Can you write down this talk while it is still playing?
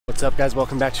What's up guys,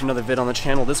 welcome back to another vid on the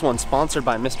channel. This one's sponsored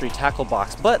by Mystery Tackle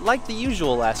Box, but like the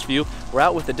usual last few, we're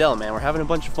out with Adele, man. We're having a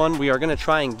bunch of fun. We are gonna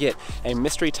try and get a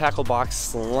Mystery Tackle Box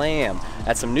slam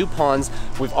at some new ponds.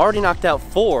 We've already knocked out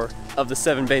 4 of the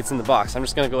 7 baits in the box. I'm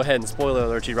just gonna go ahead and spoiler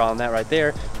alert you on that right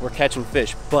there. We're catching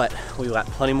fish, but we got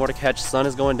plenty more to catch. Sun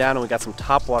is going down and we got some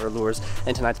topwater lures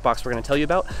in tonight's box we're gonna tell you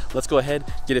about. Let's go ahead,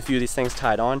 get a few of these things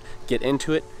tied on, get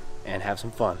into it, and have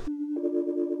some fun.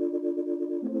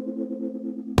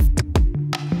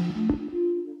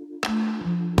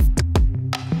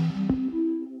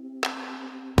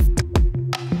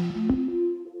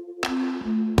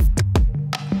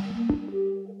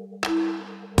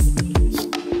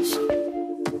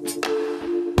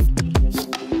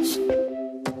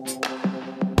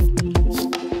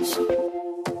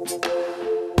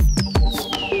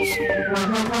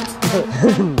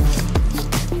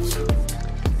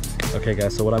 Okay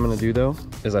guys, so what I'm gonna do though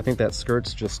is I think that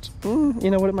skirt's just, you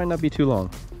know what, it might not be too long.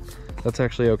 That's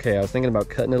actually okay. I was thinking about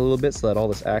cutting it a little bit so that all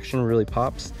this action really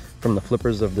pops from the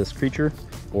flippers of this creature,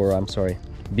 or I'm sorry,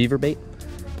 beaver bait.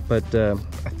 But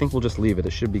I think we'll just leave it.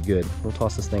 It should be good. We'll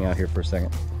toss this thing out here for a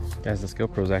second. Guys, this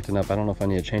GoPro's acting up. I don't know if I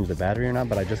need to change the battery or not,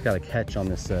 but I just got a catch on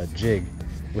this jig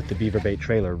with the beaver bait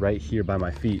trailer right here by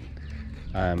my feet.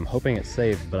 I'm hoping it's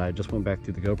safe, but I just went back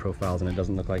through the GoPro files and it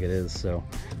doesn't look like it is. So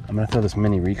I'm gonna throw this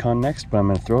mini recon next, but I'm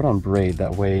gonna throw it on braid.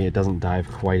 That way it doesn't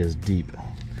dive quite as deep.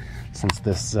 Since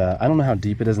this, I don't know how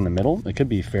deep it is in the middle. It could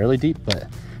be fairly deep, but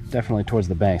definitely towards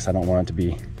the banks. I don't want it to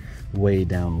be way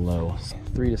down low. So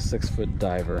 3 to 6 foot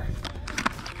diver.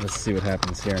 Let's see what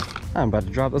happens here. I'm about to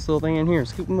drop this little thing in here and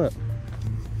scoop them up.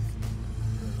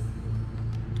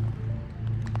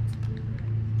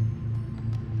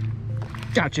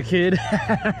 Gotcha, kid.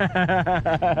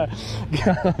 Got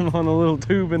him on a little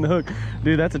tube in the hook.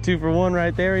 Dude, that's a 2-for-1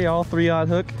 right there, y'all. 3-aught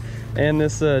hook and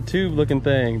this tube looking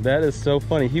thing. That is so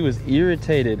funny. He was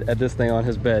irritated at this thing on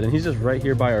his bed, and he's just right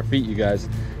here by our feet, you guys.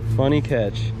 Funny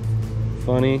catch.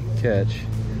 Funny catch.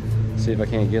 Let's see if I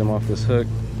can't get him off this hook.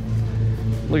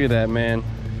 Look at that, man.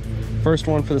 First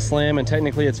one for the slam, and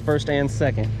technically it's first and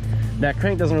second. That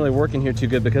crank doesn't really work in here too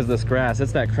good because of this grass.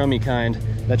 It's that crummy kind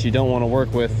that you don't want to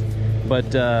work with. But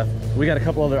we got a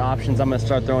couple other options I'm gonna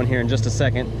start throwing here in just a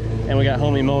second, and we got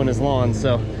homie mowing his lawn,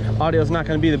 so audio's not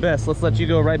gonna be the best. Let's let you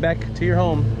go right back to your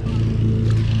home.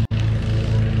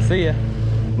 See ya.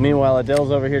 Meanwhile, Adele's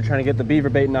over here trying to get the beaver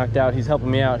bait knocked out. He's helping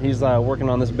me out. He's working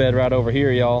on this bed right over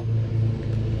here, y'all.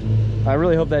 I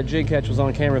really hope that jig catch was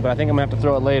on camera, but I think I'm gonna have to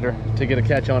throw it later to get a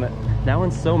catch on it. That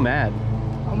one's so mad.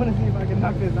 I'm gonna see if I can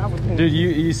knock this out with him. Dude,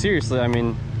 you seriously, I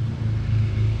mean,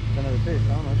 another fish.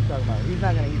 I don't know what you're talking about. He's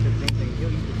not gonna eat the green thing.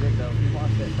 He'll eat the jig though. He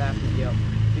wants that fast as yelp.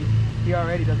 He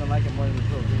already doesn't like it more than the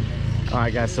little green thing. All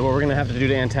right, guys. So what we're gonna have to do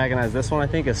to antagonize this one, I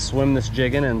think, is swim this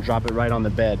jig in and drop it right on the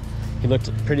bed. He looked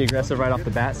pretty aggressive right off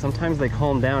the bat. Sometimes they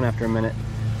calm down after a minute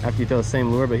after you throw the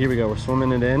same lure. But here we go. We're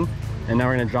swimming it in, and now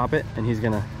we're gonna drop it, and he's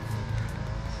gonna.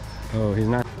 Oh, he's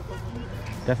not.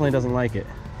 Definitely doesn't like it.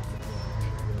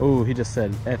 Oh, he just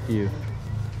said F you.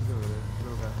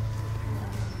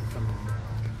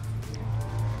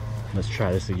 Let's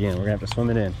try this again. We're gonna have to swim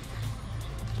it in.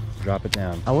 Drop it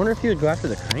down. I wonder if he would go after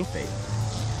the crankbait.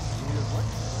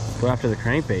 Go after the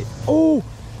crankbait. Oh!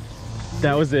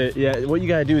 That was it. Yeah, what you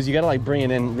gotta do is you gotta like bring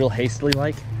it in real hastily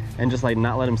like, and just like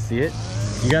not let him see it.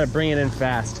 You gotta bring it in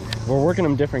fast. We're working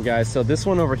them different, guys. So this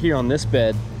one over here on this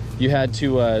bed, you had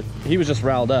to, he was just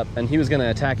riled up and he was gonna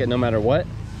attack it no matter what.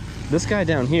 This guy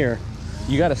down here,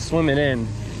 you gotta swim it in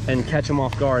and catch him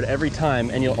off guard every time,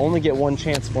 and you'll only get one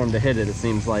chance for him to hit it, it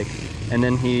seems like. And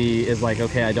then he is like,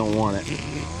 okay, I don't want it.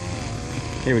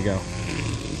 Here we go.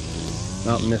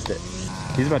 Oh, missed it.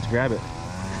 He's about to grab it.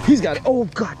 He's got it. Oh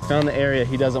God, found the area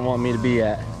he doesn't want me to be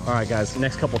at. All right guys,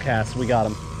 next couple casts, we got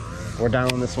him. We're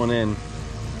dialing this one in.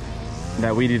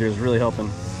 That weed eater is really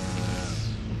helping.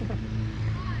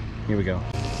 Here we go.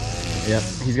 Yep,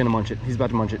 he's gonna munch it. He's about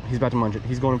to munch it. He's about to munch it.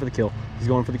 He's going for the kill. He's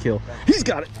going for the kill. He's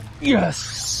got it.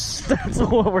 Yes! That's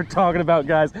what we're talking about,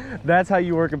 guys. That's how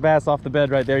you work a bass off the bed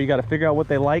right there. You got to figure out what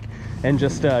they like and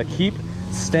just keep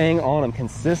staying on them.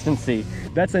 Consistency.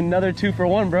 That's another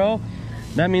 2-for-1, bro.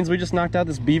 That means we just knocked out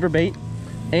this beaver bait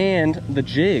and the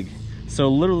jig. So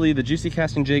literally the JUICEE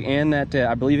casting jig and that,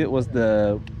 I believe it was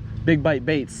the Big Bite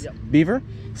Baits beaver.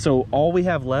 So all we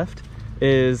have left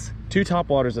is 2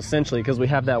 topwaters essentially, because we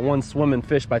have that one swimming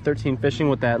fish by 13 fishing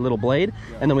with that little blade,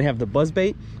 and then we have the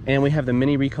buzzbait and we have the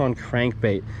mini recon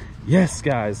crankbait. Yes,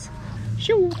 guys.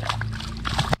 Shoo.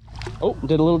 Oh,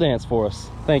 did a little dance for us.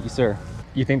 Thank you, sir.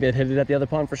 You think they'd hit it at the other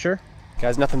pond for sure?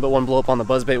 Guys, nothing but one blow up on the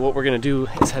buzzbait. What we're gonna do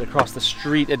is head across the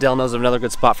street. Adele knows of another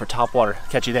good spot for topwater.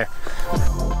 Catch you there.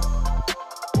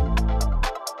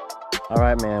 All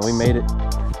right, man, we made it,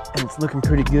 and it's looking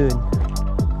pretty good.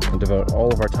 We'll devote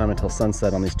all of our time until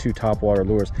sunset on these 2 topwater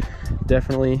lures.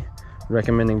 Definitely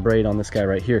recommending braid on this guy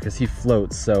right here because he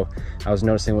floats. So I was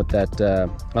noticing with that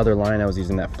other line I was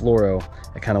using, that fluoro,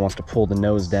 it kind of wants to pull the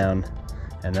nose down,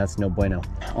 and that's no bueno.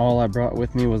 All I brought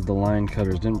with me was the line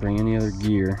cutters. Didn't bring any other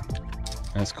gear.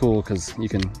 That's cool because you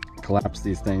can collapse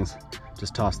these things.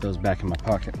 Just toss those back in my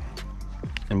pocket,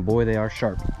 and boy, they are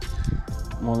sharp.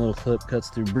 One little clip cuts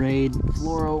through braid,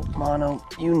 fluoro, mono,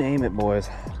 you name it, boys.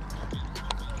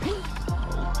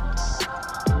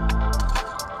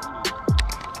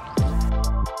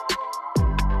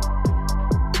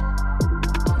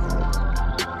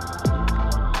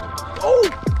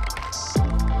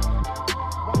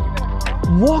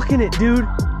 Walking it, dude.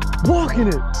 Walking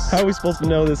it. How are we supposed to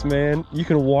know this, man? You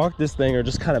can walk this thing or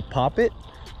just kind of pop it,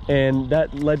 and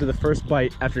that led to the first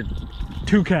bite after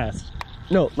 2 casts.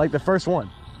 No, like the first one.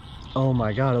 Oh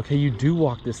my God, okay, you do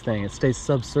walk this thing. It stays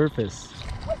subsurface.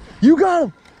 You got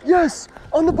him! Yes!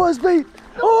 On the buzzbait!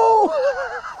 Oh!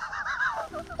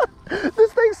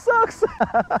 This thing sucks!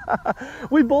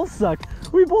 We both suck.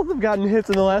 We both have gotten hits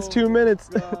in the last 2 minutes.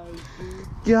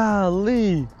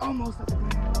 Golly. Almost.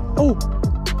 Oh!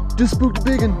 Just spooked a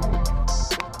big one.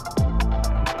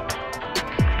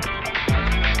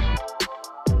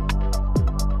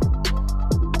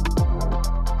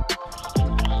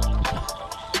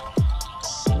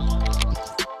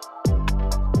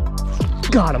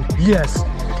 Got him. Yes.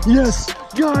 Yes.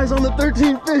 Guys, on the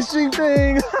 13 fishing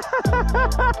thing.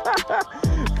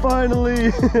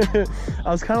 Finally.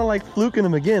 I was kind of like fluking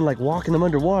them again, like walking them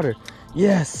underwater.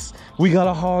 Yes. We got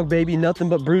a hog, baby. Nothing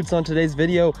but brutes on today's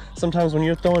video. Sometimes when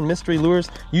you're throwing mystery lures,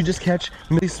 you just catch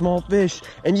really small fish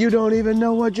and you don't even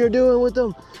know what you're doing with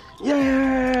them.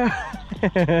 Yeah.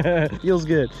 Feels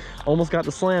good. Almost got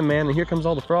the slam, man. And here comes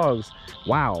all the frogs.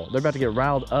 Wow. They're about to get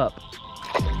riled up.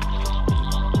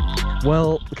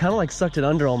 Well, kind of like sucked it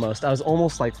under almost. I was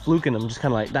almost like fluking them, just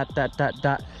kind of like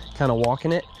dot, kind of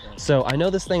walking it. So I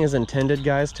know this thing is intended,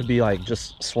 guys, to be like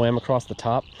just swam across the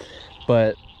top,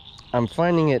 but I'm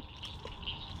finding it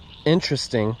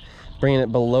interesting bringing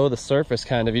it below the surface.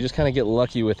 Kind of, you just kind of get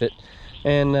lucky with it,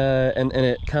 and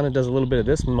it kind of does a little bit of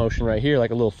this motion right here,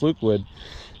 like a little fluke would,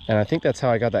 and I think that's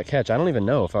how I got that catch. I don't even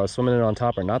know if I was swimming it on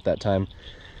top or not that time.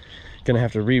 Gonna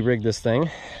have to re-rig this thing.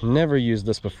 Never used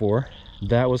this before.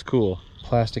 That was cool.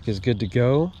 Plastic is good to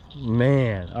go,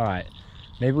 man. All right,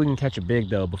 maybe we can catch a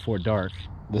big though before dark.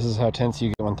 This is how tense you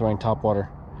get when throwing topwater.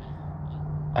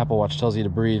 Apple Watch tells you to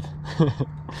breathe.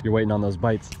 You're waiting on those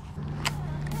bites.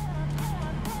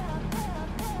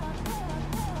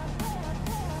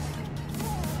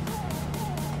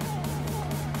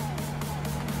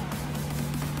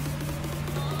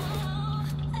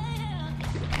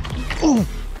 Oh!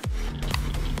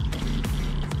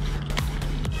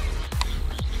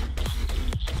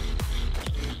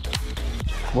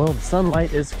 Well, the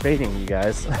sunlight is fading, you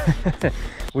guys.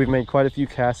 We've made quite a few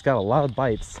casts, got a lot of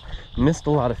bites, missed a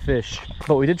lot of fish,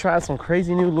 but we did try out some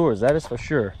crazy new lures, that is for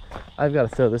sure. I've got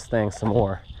to throw this thing some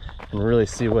more and really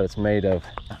see what it's made of.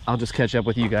 I'll just catch up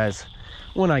with you guys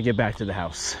when I get back to the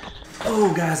house.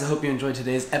 Oh guys, I hope you enjoyed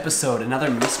today's episode.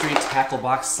 Another mystery tackle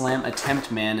box slam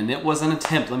attempt, man, and it was an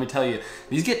attempt, let me tell you.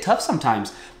 These get tough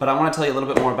sometimes, but I want to tell you a little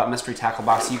bit more about mystery tackle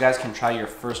box so you guys can try your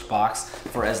first box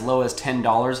for as low as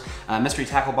 $10. Mystery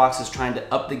tackle box is trying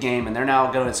to up the game, and they're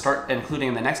now going to start including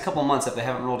in the next couple months, if they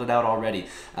haven't rolled it out already,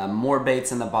 more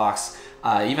baits in the box.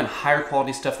 Even higher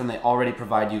quality stuff than they already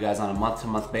provide you guys on a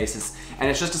month-to-month basis. And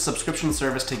it's just a subscription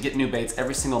service to get new baits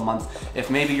every single month. If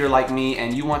maybe you're like me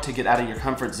and you want to get out of your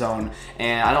comfort zone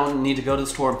and I don't need to go to the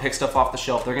store and pick stuff off the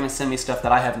shelf, they're gonna send me stuff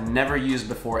that I have never used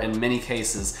before in many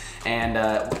cases, and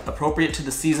appropriate to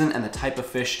the season and the type of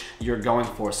fish you're going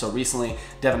for. So recently,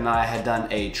 Devin and I had done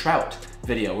a trout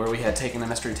video where we had taken the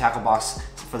mystery tackle box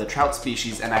for the trout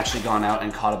species and actually gone out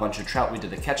and caught a bunch of trout. We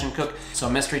did a catch and cook. So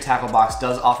Mystery Tackle Box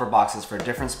does offer boxes for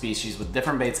different species with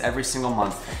different baits every single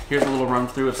month. Here's a little run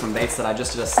through of some baits that I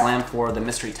just did a slam for the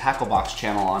Mystery Tackle Box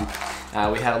channel on.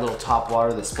 We had a little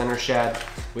topwater, the spinner shad.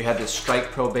 We had this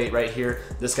Strike Pro bait right here.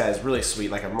 This guy is really sweet,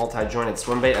 like a multi-jointed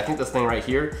swim bait. I think this thing right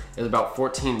here is about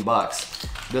 14 bucks.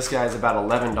 This guy is about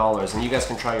 $11, and you guys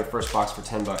can try your first box for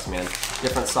 10 bucks, man.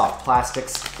 Different soft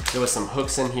plastics. There was some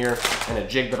hooks in here and a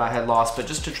jig that I had lost, but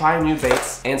just to try new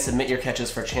baits and submit your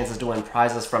catches for chances to win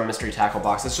prizes from Mystery Tackle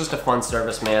Box. It's just a fun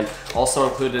service, man. Also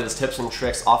included is tips and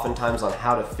tricks, oftentimes on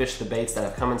how to fish the baits that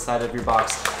have come inside of your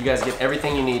box. You guys get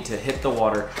everything you need to hit the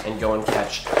water and go and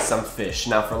catch some fish.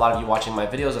 Now, for a lot of you watching my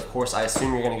video, videos, of course, I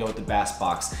assume you're gonna go with the bass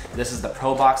box. This is the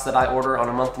pro box that I order on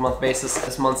a month-to-month basis.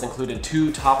 This month's included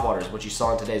 2 topwaters, which you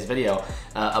saw in today's video,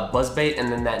 a buzzbait,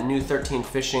 and then that new 13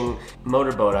 fishing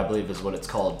motorboat, I believe is what it's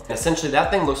called. And essentially,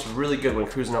 that thing looks really good when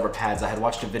cruising over pads. I had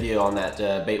watched a video on that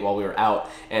bait while we were out,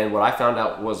 and what I found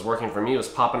out was working for me was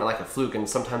popping it like a fluke, and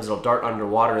sometimes it'll dart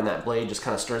underwater and that blade just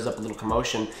kind of stirs up a little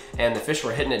commotion, and the fish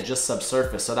were hitting it just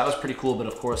subsurface. So that was pretty cool, but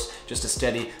of course, just a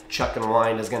steady chuck and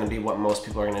wind is gonna be what most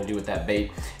people are gonna do with that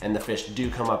bait, and the fish do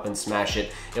come up and smash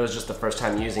it. It was just the first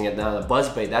time using it. Now the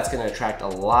buzzbait, that's gonna attract a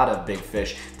lot of big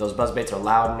fish. Those buzzbaits are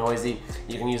loud and noisy.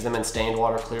 You can use them in stained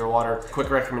water, clear water. Quick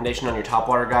recommendation on your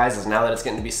topwater, guys, is now that it's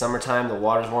getting to be summertime, the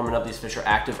water's warming up, these fish are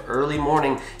active early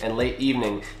morning and late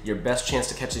evening. Your best chance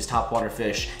to catch these topwater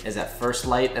fish is at first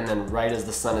light and then right as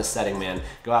the sun is setting, man.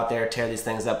 Go out there, tear these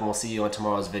things up, and we'll see you on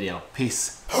tomorrow's video.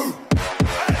 Peace.